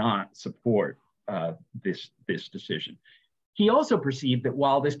does not support this decision. He also perceived that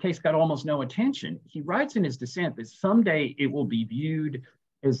while this case got almost no attention, he writes in his dissent that someday it will be viewed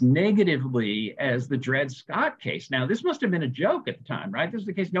as negatively as the Dred Scott case. Now, this must have been a joke at the time, right? This is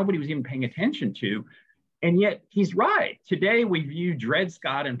the case nobody was even paying attention to. And yet he's right. Today, we view Dred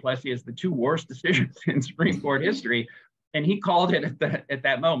Scott and Plessy as the two worst decisions in Supreme Court history. And he called it at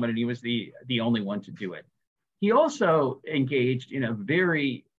that moment, and he was the only one to do it. He also engaged in a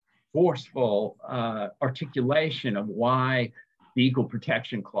very forceful articulation of why the Equal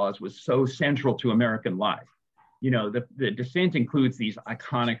Protection Clause was so central to American life. The dissent includes these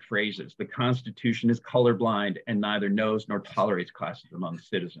iconic phrases: the Constitution is colorblind and neither knows nor tolerates classes among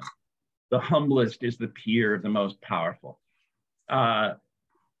citizens. The humblest is the peer of the most powerful.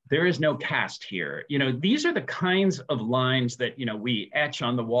 There is no caste here. These are the kinds of lines that, we etch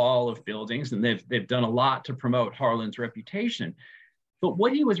on the wall of buildings, and they've done a lot to promote Harlan's reputation. But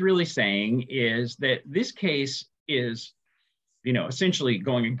what he was really saying is that this case is, essentially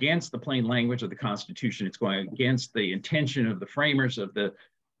going against the plain language of the Constitution. It's going against the intention of the framers of the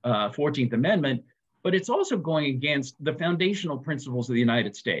 14th Amendment, but it's also going against the foundational principles of the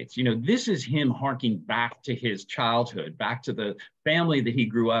United States. This is him harking back to his childhood, back to the family that he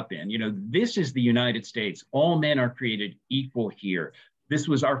grew up in. This is the United States. All men are created equal here. This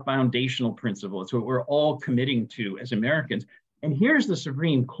was our foundational principle. It's what we're all committing to as Americans. And here's the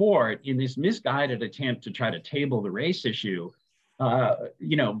Supreme Court in this misguided attempt to try to table the race issue,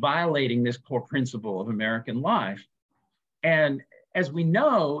 violating this core principle of American life. And as we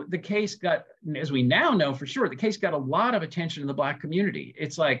know, as we now know for sure, the case got a lot of attention in the Black community.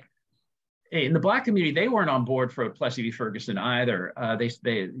 It's like, in the Black community, they weren't on board for Plessy v. Ferguson either.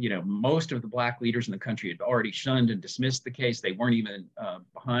 Most of the Black leaders in the country had already shunned and dismissed the case. They weren't even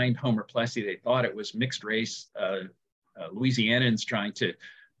behind Homer Plessy. They thought it was mixed race Louisianans trying to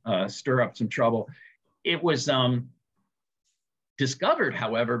stir up some trouble. It was discovered,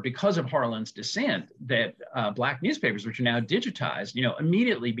 however, because of Harlan's dissent, that Black newspapers, which are now digitized,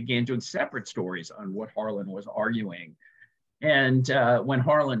 immediately began doing separate stories on what Harlan was arguing. And when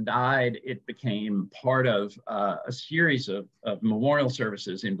Harlan died, it became part of a series of memorial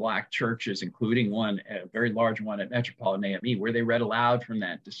services in Black churches, including a very large one at Metropolitan AME, where they read aloud from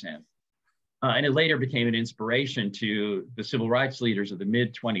that dissent. And it later became an inspiration to the civil rights leaders of the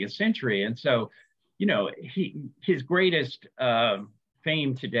mid-20th century. And so, his greatest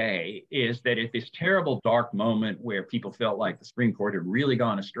fame today is that at this terrible, dark moment where people felt like the Supreme Court had really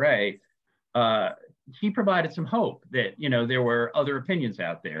gone astray, he provided some hope that, there were other opinions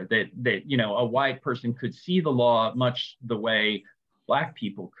out there, that a white person could see the law much the way Black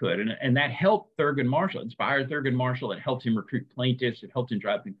people could. And that helped Thurgood Marshall, inspired Thurgood Marshall. It helped him recruit plaintiffs. It helped him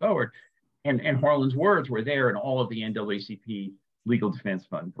drive things forward. And Harlan's words were there in all of the NAACP Legal Defense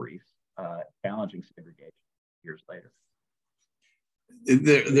Fund briefs, challenging segregation years later.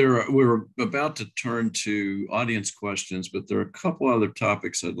 We're about to turn to audience questions, but there are a couple other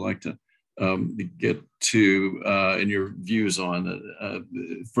topics I'd like to get to and your views on.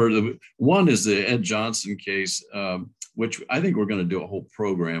 One is the Ed Johnson case, which I think we're going to do a whole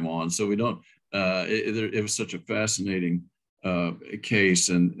program on. So we don't. It was such a fascinating case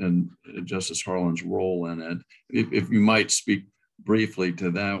and Justice Harlan's role in it. If you might speak briefly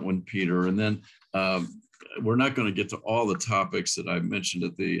to that one, Peter, and then we're not going to get to all the topics that I mentioned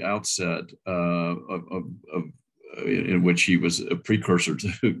at the outset in which he was a precursor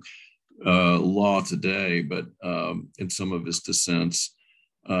to law today, but in some of his dissents.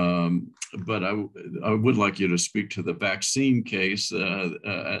 But I would like you to speak to the vaccine case out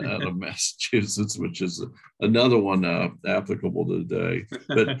of Massachusetts, which is another one applicable today.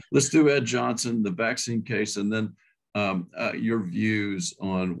 But let's do Ed Johnson, the vaccine case, and then your views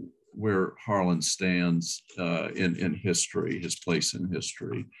on where Harlan stands in history, his place in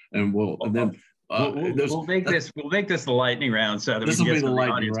history, and then. We'll make this the lightning round so that we can get some of the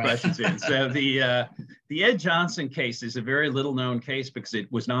audience questions in. So the Ed Johnson case is a very little known case because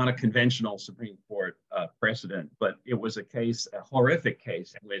it was not a conventional Supreme Court precedent, but it was a horrific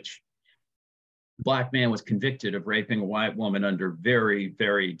case in which a Black man was convicted of raping a white woman under very,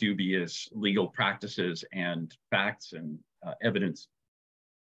 very dubious legal practices and facts and evidence.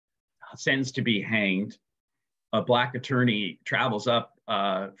 Sentenced to be hanged. A Black attorney travels up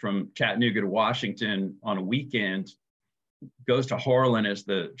from Chattanooga to Washington on a weekend, goes to Harlan as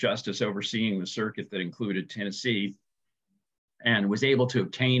the justice overseeing the circuit that included Tennessee, and was able to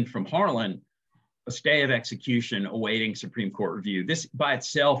obtain from Harlan a stay of execution awaiting Supreme Court review. This by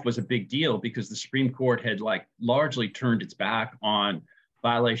itself was a big deal because the Supreme Court had largely turned its back on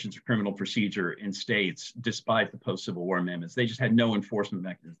violations of criminal procedure in states despite the post-Civil War amendments. They just had no enforcement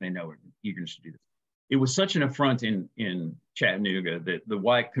mechanism. They know eagerness to do this. It was such an affront in Chattanooga that the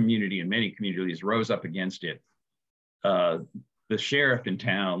white community and many communities rose up against it. The sheriff in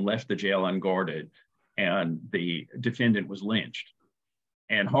town left the jail unguarded, and the defendant was lynched.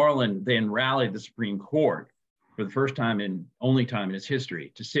 And Harlan then rallied the Supreme Court for the first time and only time in its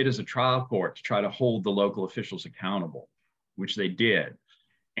history to sit as a trial court to try to hold the local officials accountable, which they did.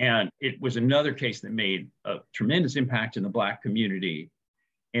 And it was another case that made a tremendous impact in the Black community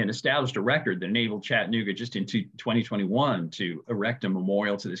and established a record that enabled Chattanooga just in 2021 to erect a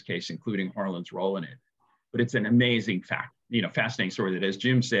memorial to this case, including Harlan's role in it. But it's an amazing fascinating story that, as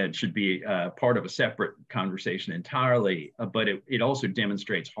Jim said, should be part of a separate conversation entirely. But it also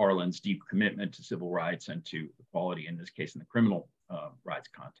demonstrates Harlan's deep commitment to civil rights and to equality, in this case, in the criminal rights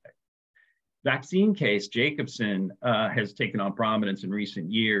context. Vaccine case, Jacobson has taken on prominence in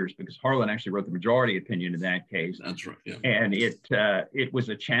recent years because Harlan actually wrote the majority opinion in that case. That's right. Yeah. And it was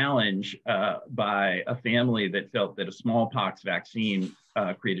a challenge by a family that felt that a smallpox vaccine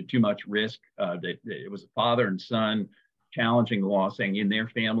created too much risk. That it was a father and son challenging the law, saying in their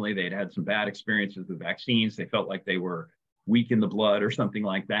family they'd had some bad experiences with vaccines. They felt like they were weak in the blood or something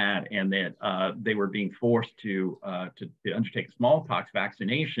like that, and that they were being forced to undertake a smallpox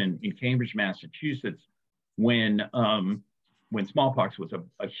vaccination in Cambridge, Massachusetts, when smallpox was a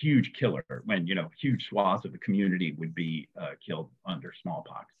huge killer, when huge swaths of the community would be killed under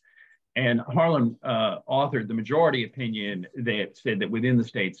smallpox. And Harlan authored the majority opinion that said that within the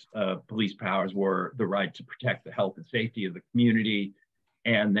state's police powers were the right to protect the health and safety of the community,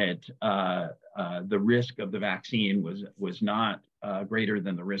 and that the risk of the vaccine was not greater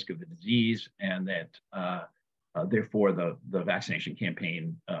than the risk of the disease, and that therefore the vaccination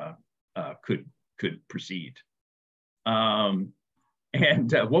campaign could proceed. And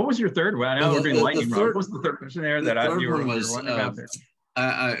what was your third one? I know we're doing lightning round. What was the third question there that you were wondering about there?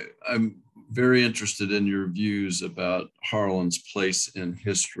 I'm very interested in your views about Harlan's place in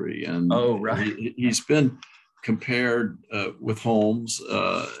history, and he's been compared with Holmes,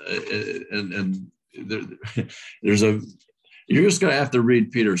 and there's you're just going to have to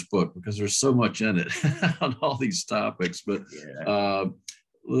read Peter's book because there's so much in it on all these topics. But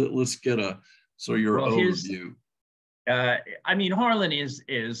let's get your overview. Harlan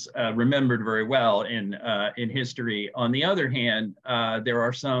is remembered very well in history. On the other hand, there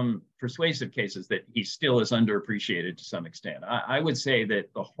are some persuasive cases that he still is underappreciated to some extent. I would say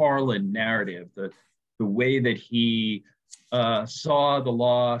that the Harlan narrative, the way that he saw the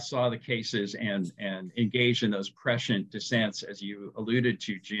law, saw the cases, and engaged in those prescient dissents, as you alluded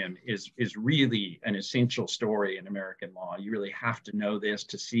to, Jim, is really an essential story in American law. You really have to know this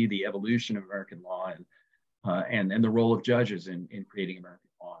to see the evolution of American law and the role of judges in creating American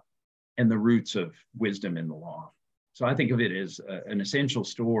law and the roots of wisdom in the law. So I think of it as an essential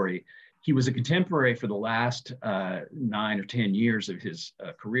story. He was a contemporary for the last 9 or 10 years of his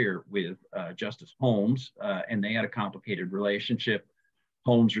career with Justice Holmes, and they had a complicated relationship.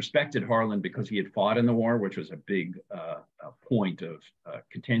 Holmes respected Harlan because he had fought in the war, which was a big point of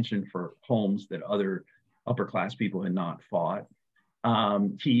contention for Holmes that other upper class people had not fought.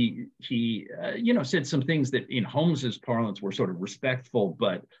 He said some things that in Holmes's parlance were sort of respectful,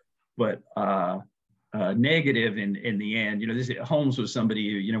 but negative in the end. Holmes was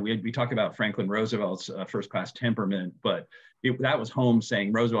somebody, we talk about Franklin Roosevelt's first-class temperament, but that was Holmes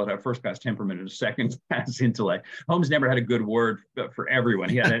saying Roosevelt had a first-class temperament and a second-class intellect. Holmes never had a good word for everyone.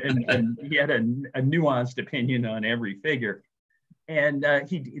 He had a nuanced opinion on every figure. And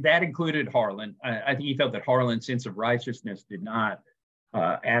that included Harlan. I think he felt that Harlan's sense of righteousness did not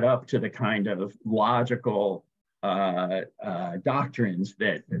add up to the kind of logical doctrines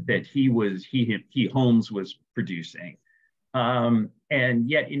that Holmes was producing. And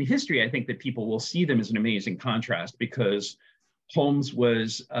yet in history, I think that people will see them as an amazing contrast, because Holmes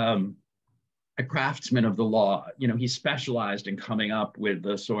was a craftsman of the law. You know, he specialized in coming up with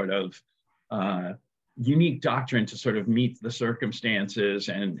the sort of unique doctrine to sort of meet the circumstances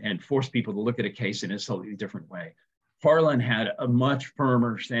and force people to look at a case in a slightly different way. Harlan had a much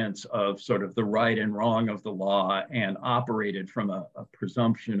firmer sense of sort of the right and wrong of the law, and operated from a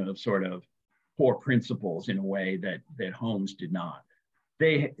presumption of sort of core principles in a way that Holmes did not.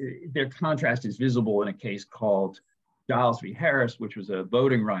 Their contrast is visible in a case called Giles v. Harris, which was a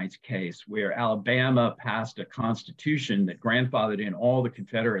voting rights case where Alabama passed a constitution that grandfathered in all the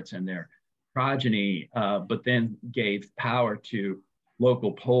Confederates and their progeny, but then gave power to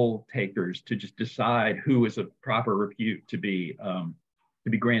local poll takers to just decide who was a proper repute to be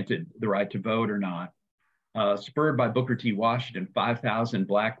granted the right to vote or not. Spurred by Booker T. Washington, 5,000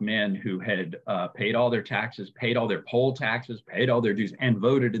 Black men who had paid all their taxes, paid all their poll taxes, paid all their dues, and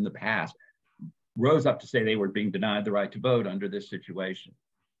voted in the past, rose up to say they were being denied the right to vote under this situation.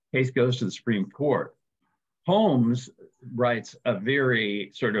 Case goes to the Supreme Court. Holmes writes a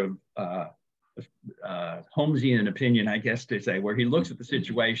very sort of Holmesian opinion, I guess to say, where he looks at the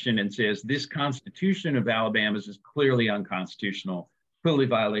situation and says, this Constitution of Alabama's is clearly unconstitutional, clearly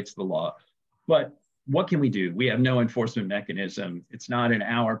violates the law. But what can we do? We have no enforcement mechanism. It's not in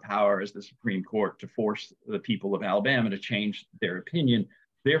our power as the Supreme Court to force the people of Alabama to change their opinion.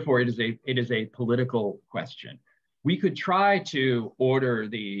 Therefore, it is a political question. We could try to order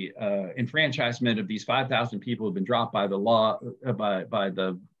the enfranchisement of these 5,000 people who've been dropped by the law, by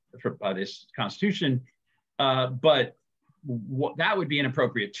this Constitution, but that would be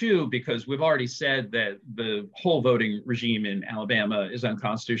inappropriate too, because we've already said that the whole voting regime in Alabama is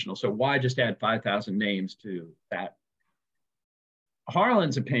unconstitutional. So why just add 5,000 names to that?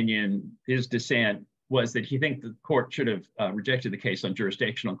 Harlan's opinion, his dissent, was that he thinks the court should have rejected the case on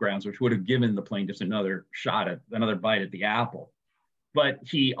jurisdictional grounds, which would have given the plaintiffs another bite at the apple. But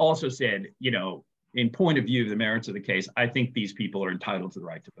he also said, you know, in point of view of the merits of the case, I think these people are entitled to the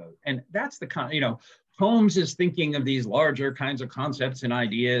right to vote. And that's Holmes is thinking of these larger kinds of concepts and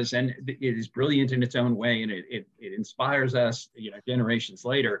ideas, and it is brilliant in its own way, and it inspires us, generations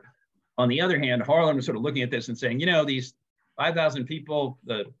later. On the other hand, Harlan was sort of looking at this and saying, these 5,000 people,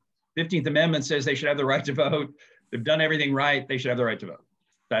 the 15th Amendment says they should have the right to vote. They've done everything right. They should have the right to vote.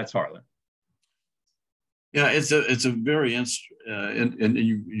 That's Harlan. Yeah, it's a very and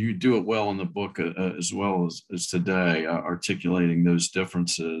you do it well in the book as well as today, articulating those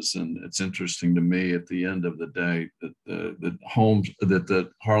differences. And it's interesting to me at the end of the day that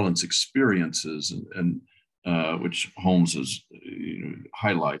Harlan's experiences and which Holmes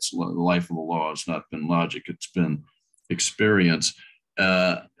highlights, the life of the law has not been logic, it's been experience.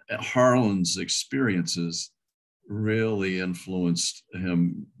 Harlan's experiences really influenced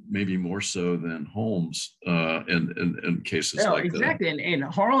him, maybe more so than Holmes in cases like that. Exactly. And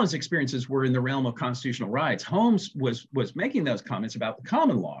Harlan's experiences were in the realm of constitutional rights. Holmes was making those comments about the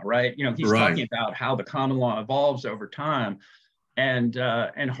common law, right? He's talking about how the common law evolves over time. And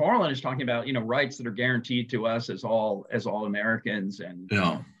Harlan is talking about, rights that are guaranteed to us as all Americans. And,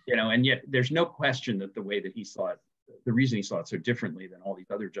 and yet there's no question that the way that he saw it, the reason he saw it so differently than all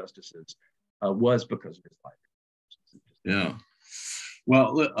these other justices was because of his life. Yeah.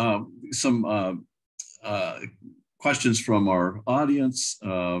 Well, some questions from our audience.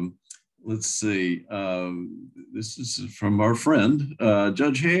 Let's see. This is from our friend,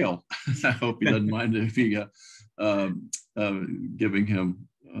 Judge Hale. I hope he doesn't mind if he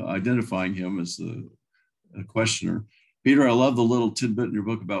identifying him as the questioner. Peter, I love the little tidbit in your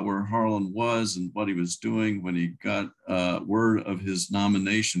book about where Harlan was and what he was doing when he got word of his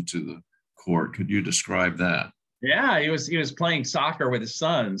nomination to the court. Could you describe that? Yeah, he was playing soccer with his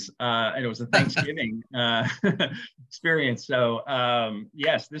sons, and it was a Thanksgiving experience. So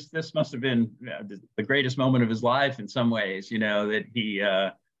yes, this must have been the greatest moment of his life in some ways. That he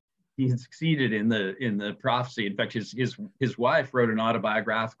had succeeded in the prophecy. In fact, his wife wrote an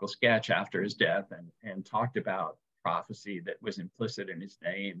autobiographical sketch after his death and talked about prophecy that was implicit in his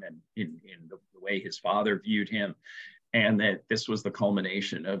name and in the way his father viewed him, and that this was the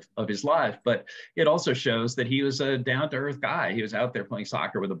culmination of his life. But it also shows that he was a down-to-earth guy. He was out there playing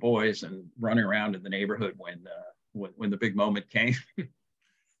soccer with the boys and running around in the neighborhood when the big moment came.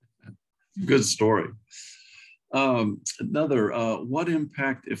 Good story. What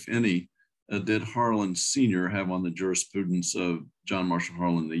impact, if any, did Harlan Sr. have on the jurisprudence of John Marshall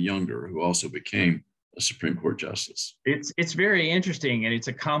Harlan the Younger, who also became a Supreme Court justice? It's very interesting, and it's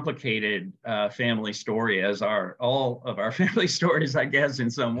a complicated family story, as are all of our family stories, I guess,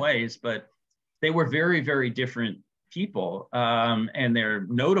 in some ways. But they were very, very different people, and they're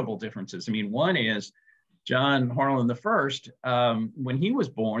notable differences. I mean, one is John Harlan I, when he was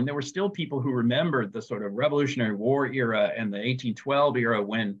born, there were still people who remembered the sort of Revolutionary War era and the 1812 era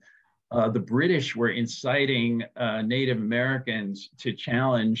when the British were inciting Native Americans to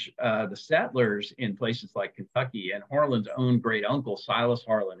challenge the settlers in places like Kentucky. And Harlan's own great uncle, Silas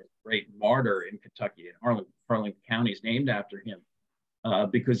Harlan, is a great martyr in Kentucky, and Harlan County is named after him.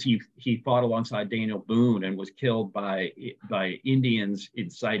 Because he fought alongside Daniel Boone and was killed by Indians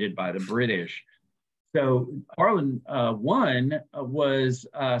incited by the British. So Harlan was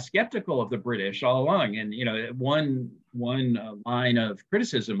skeptical of the British all along, and one line of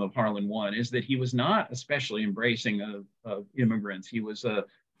criticism of Harlan I is that he was not especially embracing of immigrants. He was a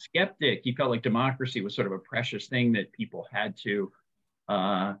skeptic. He felt like democracy was sort of a precious thing that people had to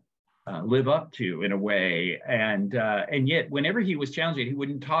live up to in a way, and yet whenever he was challenged, he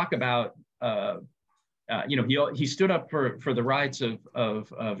wouldn't talk about. He stood up for the rights of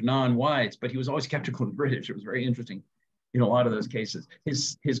non-whites, but he was always skeptical of the British. It was very interesting in a lot of those cases.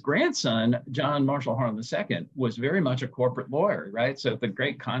 His grandson, John Marshall Harlan II, was very much a corporate lawyer, right? So the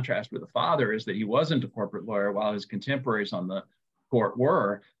great contrast with the father is that he wasn't a corporate lawyer while his contemporaries on the court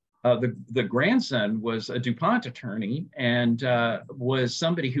were. The grandson was a DuPont attorney and was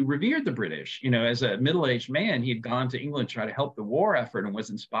somebody who revered the British. As a middle-aged man, he had gone to England to try to help the war effort and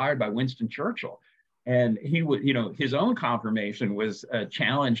was inspired by Winston Churchill. And he would, his own confirmation was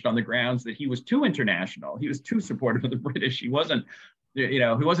challenged on the grounds that he was too international. He was too supportive of the British. He wasn't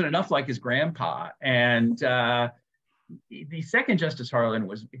enough like his grandpa. And the second Justice Harlan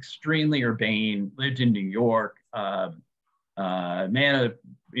was extremely urbane, lived in New York, man of,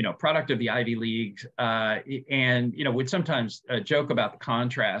 product of the Ivy Leagues, and, would sometimes joke about the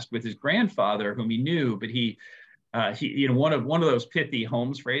contrast with his grandfather, whom he knew, but he one of those pithy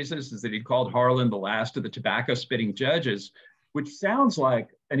Holmes phrases is that he called Harlan the last of the tobacco spitting judges, which sounds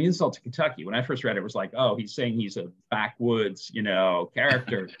like an insult to Kentucky. When I first read it, it was like, oh, he's saying he's a backwoods,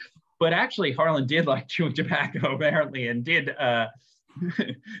 character. But actually, Harlan did like chewing tobacco apparently, and did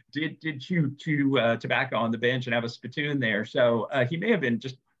chew tobacco on the bench and have a spittoon there. So he may have been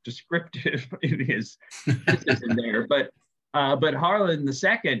just descriptive in his criticism there, but Harlan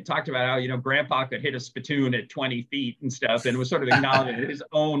II talked about how, Grandpa could hit a spittoon at 20 feet and stuff, and was sort of acknowledging that his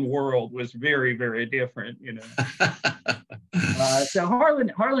own world was very, very different, So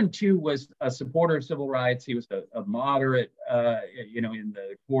Harlan too was a supporter of civil rights. He was a moderate, in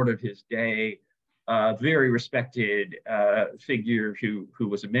the court of his day, very respected figure who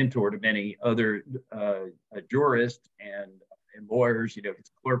was a mentor to many other jurists and lawyers. His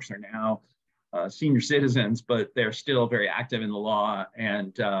clerks are now senior citizens, but they're still very active in the law,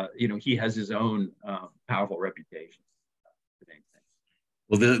 and he has his own powerful reputation.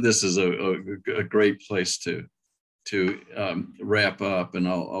 Well, this is a great place to wrap up, and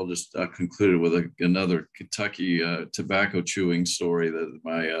I'll just conclude it with another Kentucky tobacco chewing story. That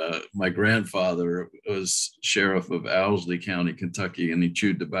my grandfather was sheriff of Owsley County, Kentucky, and he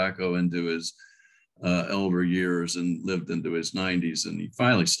chewed tobacco into his elder years and lived into his 90s, and he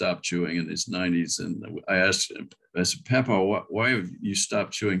finally stopped chewing in his 90s. And I asked him, I said, Papa, why have you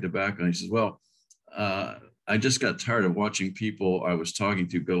stopped chewing tobacco? And he says, well, I just got tired of watching people I was talking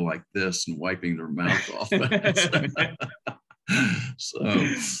to go like this and wiping their mouth off. So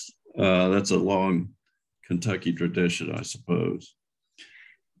that's a long Kentucky tradition, I suppose.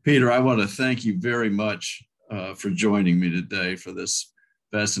 Peter, I want to thank you very much for joining me today for this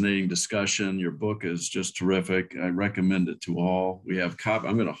fascinating discussion. Your book is just terrific. I recommend it to all. We have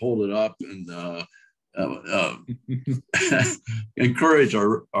I'm going to hold it up and encourage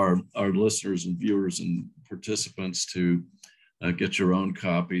our listeners and viewers and participants to get your own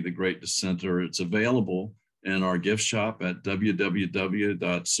copy, The Great Dissenter. It's available in our gift shop at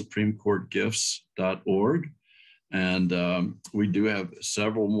www.supremecourtgifts.org. And we do have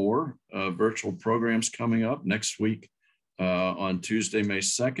several more virtual programs coming up next week. On Tuesday, May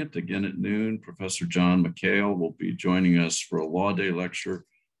 2nd, again at noon, Professor John McHale will be joining us for a Law Day lecture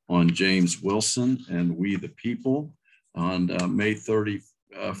on James Wilson and We the People. On May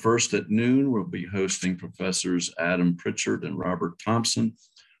 31st at noon, we'll be hosting Professors Adam Pritchard and Robert Thompson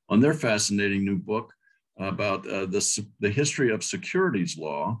on their fascinating new book about the history of securities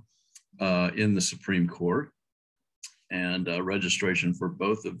law in the Supreme Court. And registration for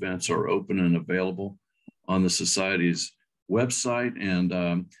both events are open and available on the Society's website. And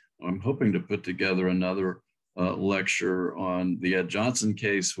I'm hoping to put together another lecture on the Ed Johnson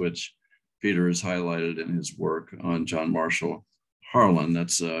case, which Peter has highlighted in his work on John Marshall Harlan.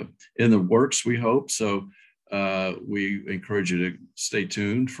 That's in the works, we hope. So we encourage you to stay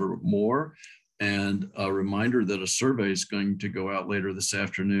tuned for more. And a reminder that a survey is going to go out later this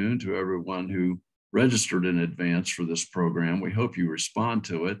afternoon to everyone who registered in advance for this program. We hope you respond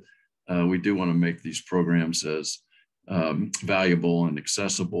to it. We do want to make these programs as valuable and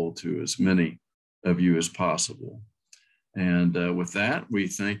accessible to as many of you as possible. And with that, we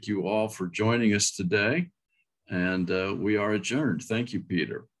thank you all for joining us today, and we are adjourned. Thank you,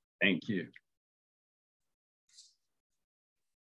 Peter. Thank you.